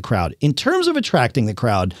retaining the crowd. In terms of attracting the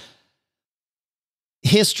crowd,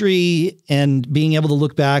 history and being able to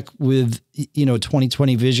look back with,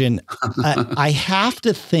 2020 vision, I have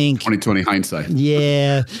to think 2020 hindsight.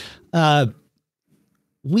 Yeah.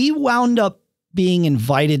 We wound up being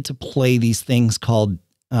invited to play these things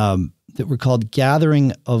that were called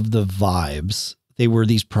Gathering of the Vibes. They were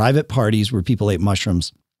these private parties where people ate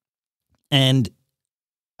mushrooms. And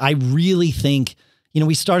I really think,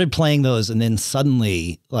 we started playing those and then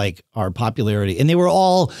suddenly like our popularity, and they were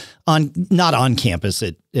all not on campus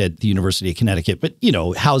at the University of Connecticut, but,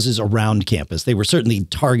 houses around campus. They were certainly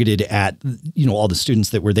targeted at, all the students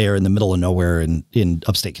that were there in the middle of nowhere in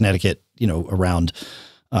upstate Connecticut, around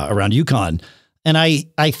UConn. And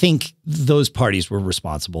I think those parties were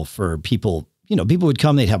responsible for people, people would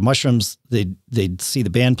come, they'd have mushrooms, they'd see the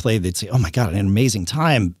band play, they'd say, oh my God, an amazing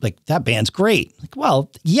time. Like that band's great. Like, well,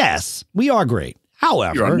 yes, we are great.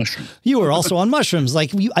 However, you were also on mushrooms.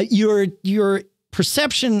 Like your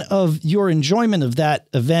perception of your enjoyment of that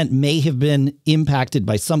event may have been impacted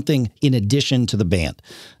by something in addition to the band.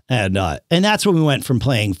 And that's when we went from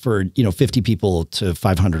playing for, 50 people to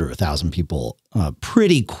 500 or 1,000 people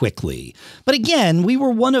pretty quickly. But again, we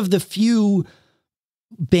were one of the few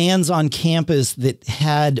bands on campus that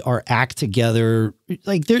had our act together.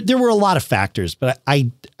 Like there were a lot of factors, but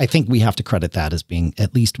I think we have to credit that as being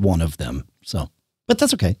at least one of them. So, but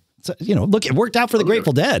that's okay. So, look, it worked out for the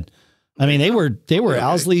Grateful Dead. I mean, they were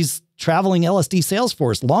Owsley's traveling LSD sales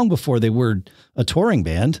force long before they were a touring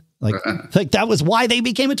band. Like that was why they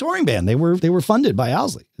became a touring band. They were funded by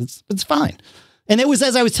Owsley. It's fine. And it was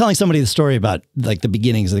as I was telling somebody the story about like the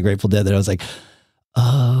beginnings of the Grateful Dead that I was like,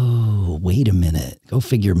 oh, wait a minute. Go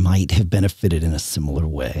figure, might have benefited in a similar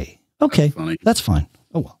way. Okay, that's fine.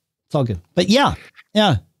 Oh well, it's all good. But yeah,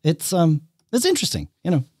 it's interesting.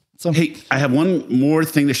 So hey, I have one more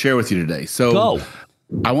thing to share with you today. So go.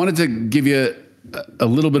 I wanted to give you a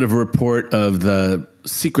little bit of a report of the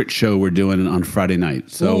secret show we're doing on Friday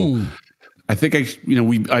night. So I think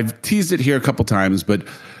I've teased it here a couple times, but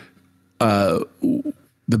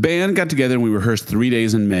the band got together and we rehearsed 3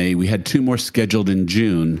 days in May. We had 2 more scheduled in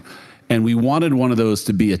June. And we wanted one of those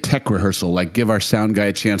to be a tech rehearsal, like give our sound guy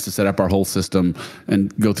a chance to set up our whole system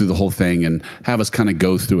and go through the whole thing and have us kind of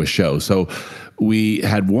go through a show. So we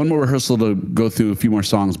had one more rehearsal to go through a few more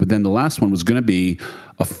songs, but then the last one was going to be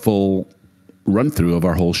a full run through of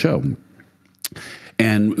our whole show.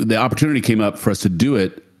 And the opportunity came up for us to do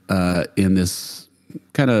it in this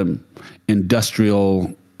kind of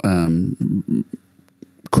industrial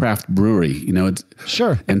craft brewery, it's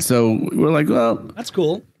sure. And so we're like, well, that's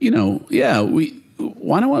cool.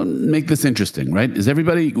 Why don't we make this interesting, right? Is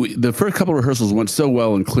the first couple of rehearsals went so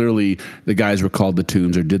well, and clearly the guys recalled the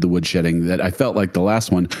tunes or did the woodshedding, that I felt like the last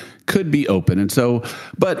one could be open. And so,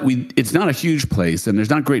 but it's not a huge place and there's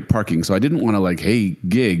not great parking. So I didn't want to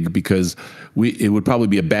gig because it would probably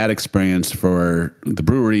be a bad experience for the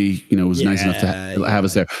brewery. It was nice enough to have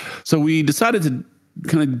us there. So we decided to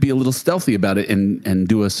kind of be a little stealthy about it and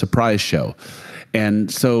do a surprise show. And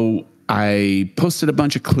so I posted a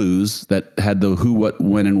bunch of clues that had the who, what,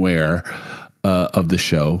 when, and where of the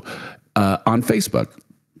show on Facebook.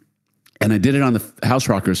 And I did it on the House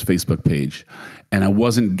Rockers Facebook page. And I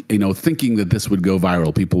wasn't, thinking that this would go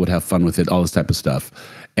viral. People would have fun with it, all this type of stuff.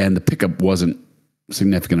 And the pickup wasn't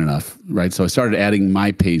significant enough, right? So I started adding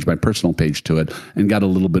my personal page to it and got a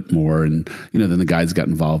little bit more. And, then the guys got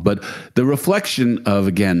involved. But the reflection of,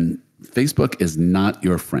 again, Facebook is not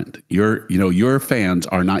your friend. Your fans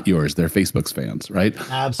are not yours. They're Facebook's fans, right?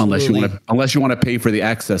 Absolutely. Unless you want to pay for the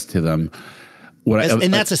access to them.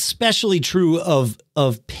 And that's especially true of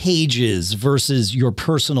pages versus your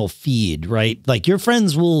personal feed, right? Like your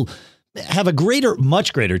friends will have a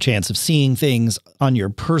much greater chance of seeing things on your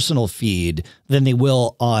personal feed than they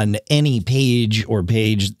will on any page,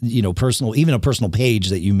 personal, even a personal page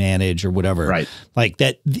that you manage or whatever. Right. Like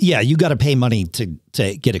that. Yeah. You got to pay money to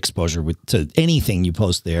get exposure to anything you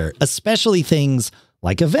post there, especially things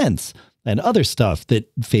like events. and other stuff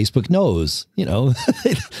that Facebook knows, you know,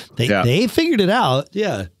 they figured it out.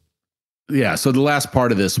 Yeah. Yeah. So the last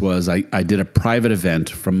part of this was I did a private event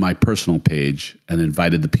from my personal page and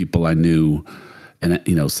invited the people I knew and,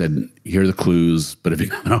 you know, said, here are the clues, but if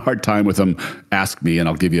you're having a hard time with them, ask me and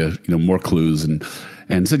I'll give you, you know, more clues.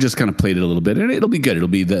 And so just kind of played it a little bit, and it'll be good. It'll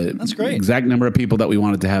be the exact number of people that we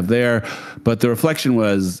wanted to have there. But the reflection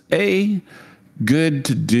was, good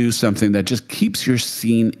to do something that just keeps your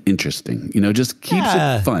scene interesting, you know, just keeps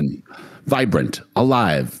it fun, vibrant,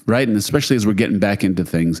 alive, right? And especially as we're getting back into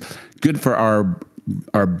things, good for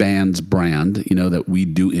our band's brand, you know, that we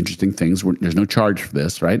do interesting things. There's no charge for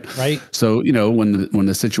this, right? Right. So, you know, when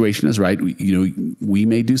the situation is right, we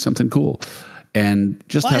may do something cool. And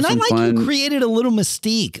just have some fun. You created a little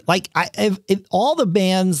mystique. Like if all the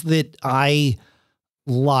bands that I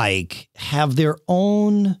like have their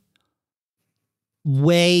own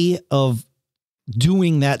way of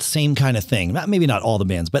doing that same kind of thing. Maybe not all the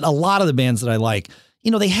bands, but a lot of the bands that I like,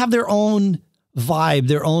 you know, they have their own vibe,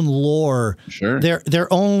 their own lore, their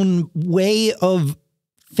own way of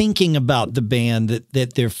thinking about the band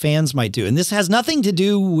that their fans might do. And this has nothing to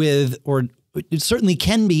do with, or it certainly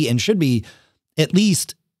can be and should be, at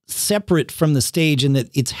least separate from the stage, in that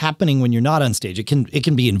it's happening when you're not on stage. It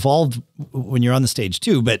can be involved when you're on the stage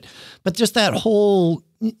too, but just that whole,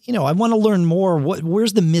 you know, I want to learn more.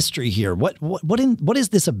 Where's the mystery here? What is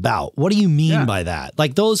this about? What do you mean by that?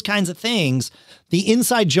 Like those kinds of things, the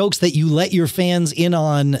inside jokes that you let your fans in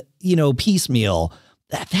on, you know, piecemeal,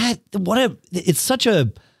 it's such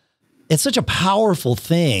a powerful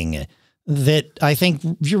thing that I think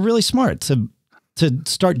you're really smart to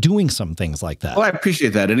start doing some things like that. Well, I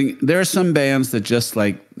appreciate that. And there are some bands that just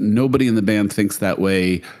like nobody in the band thinks that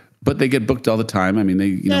way, but they get booked all the time. I mean,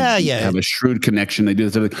 they have a shrewd connection. They do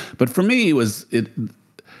this everything. But for me,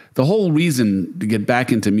 the whole reason to get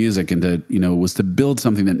back into music and to, you know, was to build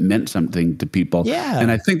something that meant something to people. Yeah.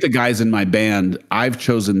 And I think the guys in my band, I've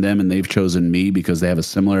chosen them and they've chosen me because they have a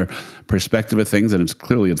similar perspective of things. And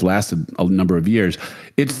it's lasted a number of years.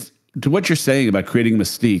 It's to what you're saying about creating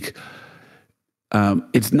mystique.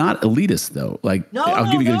 It's not elitist though. Like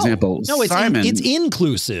I'll give you an example. No, it's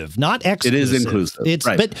inclusive, not exclusive. It is inclusive. It's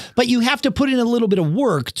right. But you have to put in a little bit of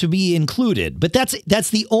work to be included. But that's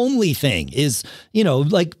the only thing is, you know,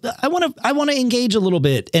 like I want to engage a little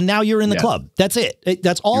bit, and now you're in the club. That's it.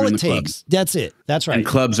 That's all it takes. That's it. That's right. And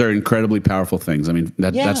clubs are incredibly powerful things. I mean,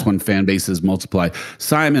 that's when fan bases multiply.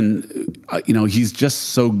 Simon, you know, he's just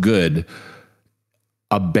so good.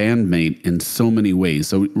 A bandmate in so many ways.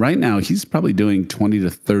 So right now he's probably doing 20 to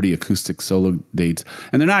 30 acoustic solo dates,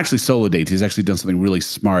 and they're not actually solo dates. He's actually done something really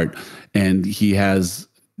smart, and he has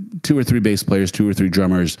 2 or 3 bass players, 2 or 3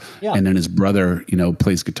 drummers, and then his brother, you know,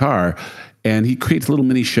 plays guitar, and he creates little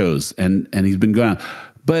mini shows, and he's been going on.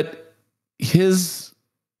 But his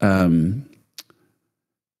part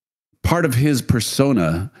of his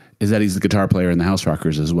persona is that he's the guitar player in the House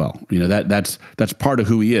Rockers as well. You know, that's part of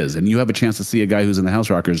who he is. And you have a chance to see a guy who's in the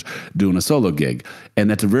House Rockers doing a solo gig.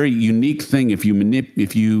 And that's a very unique thing if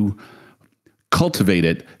you cultivate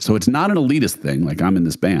it. So it's not an elitist thing, like I'm in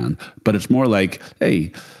this band, but it's more like,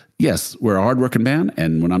 hey, yes, we're a hardworking band.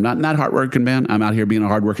 And when I'm not hardworking band, I'm out here being a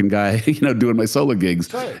hardworking guy, you know, doing my solo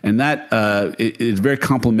gigs. Right. And that it is very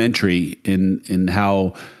complimentary in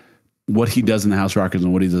how what he does in the House Rockers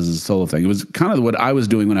and what he does as a solo thing. It was kind of what I was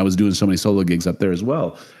doing when I was doing so many solo gigs up there as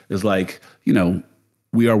well. Is like, you know,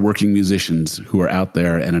 we are working musicians who are out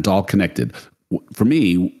there and it's all connected. For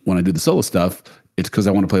me, when I do the solo stuff, it's because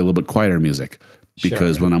I want to play a little bit quieter music.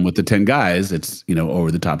 Because when I'm with the 10 guys, it's, you know,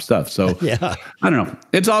 over the top stuff. So I don't know.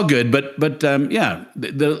 It's all good. But yeah,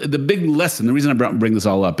 the big lesson, the reason I bring this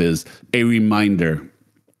all up is a reminder.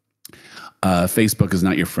 Facebook is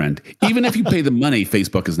not your friend. Even if you pay the money,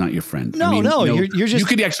 Facebook is not your friend. You're just... You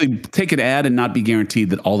could actually take an ad and not be guaranteed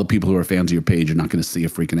that all the people who are fans of your page are not going to see a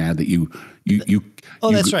freaking ad that you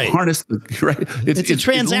that's right. Harness, right? It's a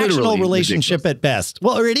transactional relationship ridiculous. At best.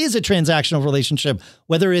 Well, or it is a transactional relationship.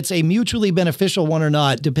 Whether it's a mutually beneficial one or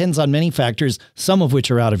not depends on many factors, some of which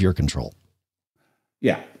are out of your control.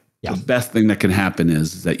 Yeah. The best thing that can happen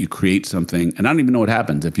is that you create something, and I don't even know what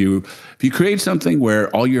happens. If you create something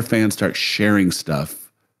where all your fans start sharing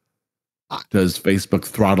stuff, does Facebook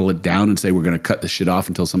throttle it down and say we're going to cut the shit off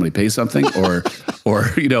until somebody pays something, or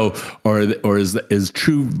you know, or is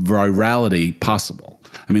true virality possible?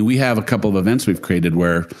 I mean, we have a couple of events we've created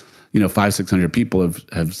where, you know, 500-600 people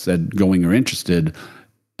have said going or interested,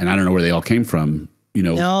 and I don't know where they all came from. You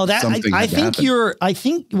know, no, that I think you're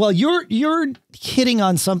hitting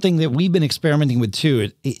on something that we've been experimenting with too.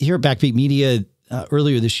 Here at Backbeat Media,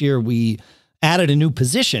 earlier this year, we added a new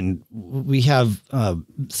position. We have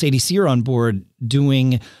Sadie Sear on board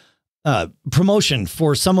doing promotion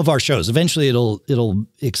for some of our shows. Eventually it'll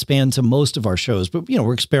expand to most of our shows, but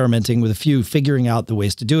we're experimenting with a few, figuring out the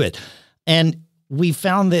ways to do it. And we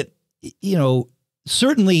found that,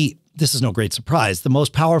 certainly this is no great surprise. The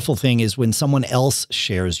most powerful thing is when someone else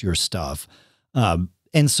shares your stuff.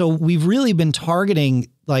 And so we've really been targeting,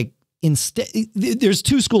 like, instead, there's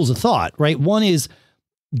two schools of thought, right? One is,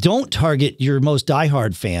 don't target your most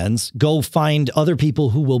diehard fans. Go find other people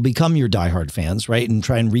who will become your diehard fans, right? And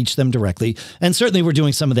try and reach them directly. And certainly we're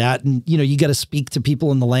doing some of that. And, you got to speak to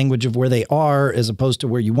people in the language of where they are as opposed to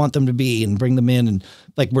where you want them to be, and bring them in. And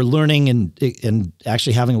like, we're learning and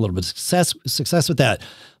actually having a little bit of success with that.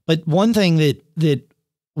 But one thing that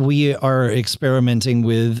we are experimenting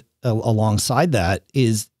with alongside that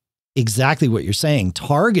is exactly what you're saying,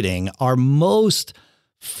 targeting our most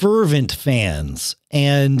fervent fans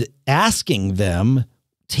and asking them,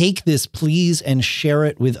 take this please and share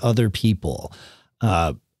it with other people.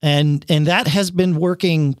 And that has been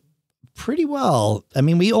working pretty well. I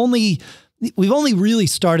mean, we've only really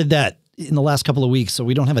started that in the last couple of weeks, so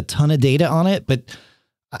we don't have a ton of data on it, but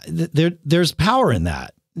there's power in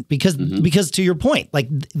that. Because to your point, like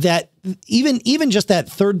that, even just that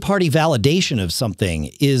third-party validation of something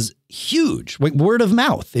is huge, like word of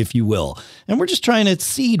mouth, if you will. And we're just trying to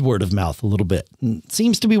seed word of mouth a little bit. And it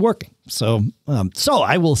seems to be working. So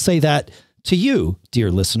I will say that to you, dear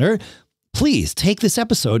listener, please take this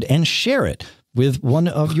episode and share it with one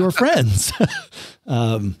of your friends.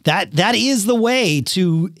 That is the way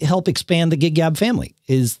to help expand the Gig Gab family,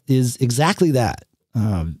 is exactly that.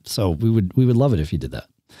 So we would love it if you did that.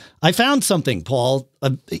 I found something, Paul.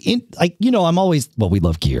 I'm always, we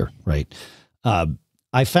love gear, right?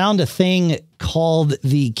 I found a thing called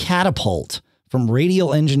the Catapult from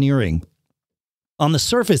Radial Engineering. On the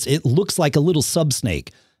surface, it looks like a little subsnake.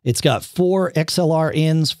 It's got 4 XLR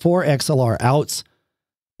ins, 4 XLR outs,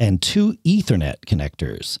 and 2 Ethernet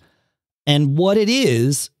connectors. And what it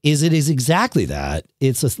is exactly that.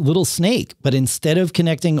 It's a little snake, but instead of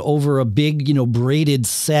connecting over a big, braided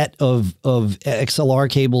set of XLR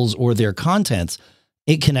cables or their contents,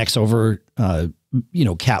 it connects over,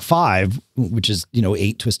 Cat5, which is,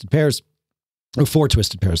 8 twisted pairs, or 4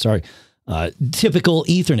 twisted pairs, sorry, typical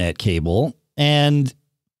Ethernet cable. And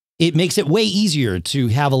it makes it way easier to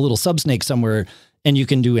have a little subsnake somewhere, and you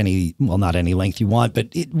can do not any length you want,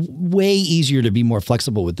 but way easier to be more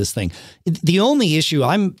flexible with this thing. The only issue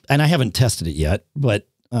and I haven't tested it yet, but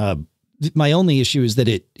my only issue is that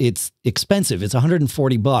it's expensive. It's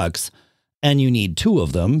 $140, and you need 2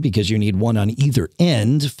 of them because you need one on either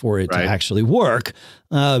end for it to actually work.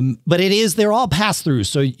 But they're all pass through.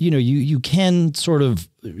 So, you can sort of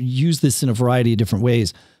use this in a variety of different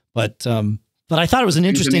ways, but I thought it was an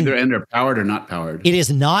interesting. Either end are powered or not powered. It is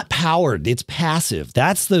not powered. It's passive.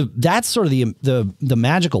 That's sort of the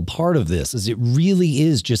magical part of this, is it really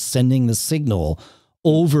is just sending the signal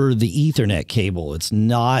over the Ethernet cable. It's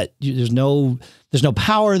not. There's no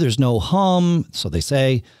power. There's no hum. So they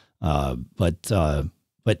say. But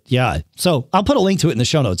yeah. So I'll put a link to it in the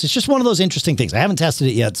show notes. It's just one of those interesting things. I haven't tested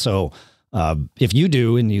it yet, so. If you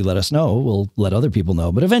do and you let us know, we'll let other people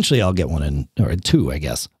know. But eventually I'll get one or 2, I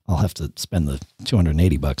guess. I'll have to spend the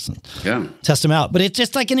 $280 and test them out. But it's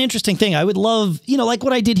just like an interesting thing. I would love, like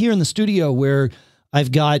what I did here in the studio, where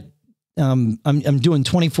I've got, I'm doing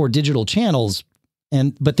 24 digital channels,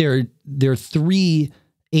 but they're 3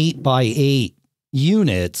 8x8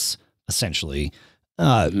 units, essentially,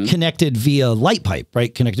 connected via light pipe,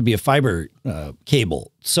 right? Connected via fiber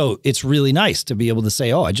cable. So it's really nice to be able to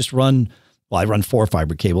say, I run 4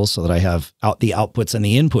 fiber cables so that I have the outputs and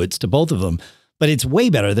the inputs to both of them. But it's way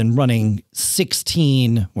better than running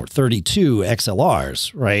 16 or 32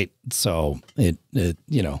 XLRs, right? So it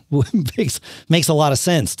makes a lot of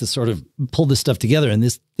sense to sort of pull this stuff together, and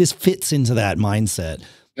this fits into that mindset.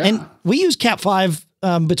 Yeah. And we use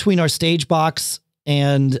Cat5 between our stage box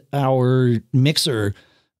and our mixer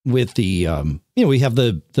with the we have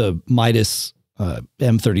the Midas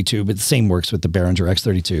M32, but the same works with the Behringer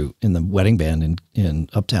X32 in the wedding band in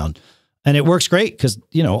Uptown. And it works great because,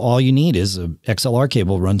 all you need is a XLR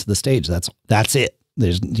cable run to the stage. That's it.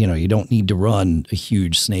 There's, you don't need to run a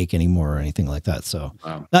huge snake anymore or anything like that. So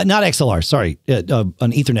not XLR, sorry, an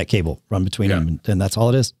Ethernet cable run between them, and that's all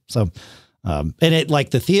it is. So, and it,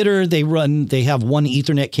 like the theater, they have one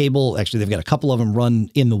Ethernet cable. Actually, they've got a couple of them run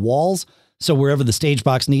in the walls. So wherever the stage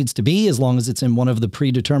box needs to be, as long as it's in one of the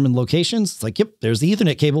predetermined locations, it's like, yep, there's the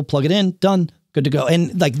Ethernet cable, plug it in, done, good to go.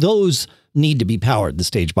 And like those need to be powered. The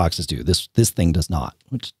stage boxes do. This thing does not,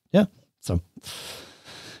 which, yeah. So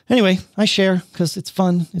Anyway, I share because it's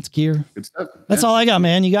fun. It's gear. Good stuff. That's all I got,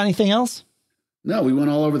 man. You got anything else? No, we went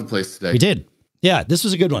all over the place today. We did. Yeah, this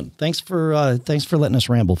was a good one. Thanks for letting us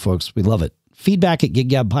ramble, folks. We love it.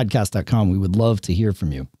 Feedback@giggabpodcast.com. We would love to hear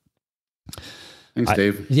from you. Thanks,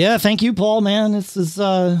 Dave. Yeah, thank you, Paul, man. This has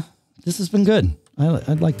been good. I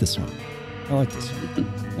like this one. I like this one.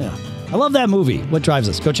 Yeah. I love that movie. What Drives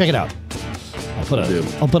Us? Go check it out.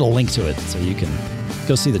 I'll put a link to it so you can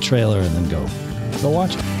go see the trailer and then go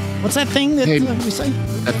watch it. What's that thing that we say?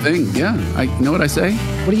 That thing, yeah. I know what I say.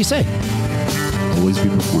 What do you say? Always be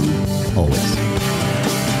performing. Always.